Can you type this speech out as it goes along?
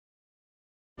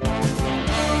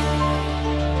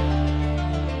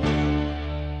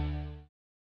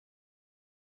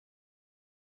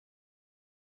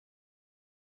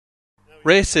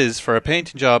Ray says for a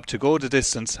painting job to go the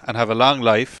distance and have a long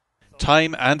life,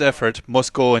 time and effort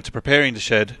must go into preparing the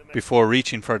shed before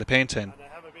reaching for the painting.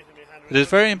 It is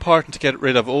very important to get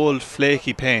rid of old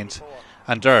flaky paint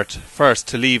and dirt first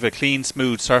to leave a clean,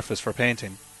 smooth surface for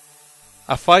painting.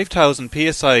 A 5000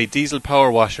 psi diesel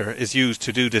power washer is used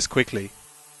to do this quickly.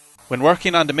 When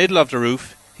working on the middle of the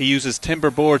roof, he uses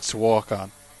timber boards to walk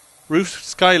on. Roof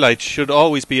skylights should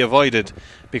always be avoided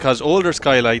because older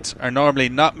skylights are normally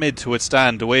not made to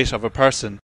withstand the weight of a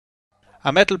person.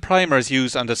 A metal primer is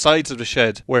used on the sides of the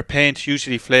shed where paint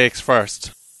usually flakes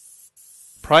first.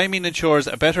 Priming ensures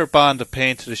a better bond of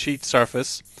paint to the sheet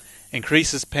surface,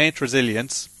 increases paint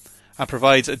resilience, and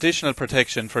provides additional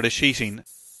protection for the sheeting.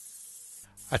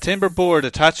 A timber board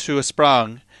attached to a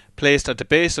sprong placed at the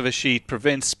base of a sheet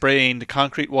prevents spraying the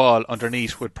concrete wall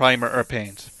underneath with primer or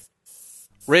paint.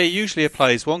 Ray usually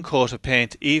applies one coat of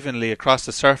paint evenly across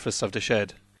the surface of the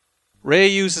shed. Ray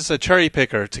uses a cherry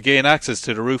picker to gain access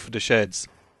to the roof of the sheds.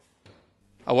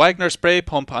 A Wagner spray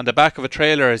pump on the back of a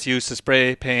trailer is used to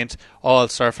spray paint all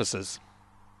surfaces.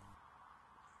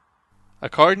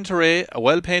 According to Ray, a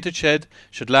well-painted shed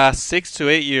should last 6 to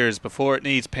 8 years before it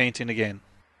needs painting again.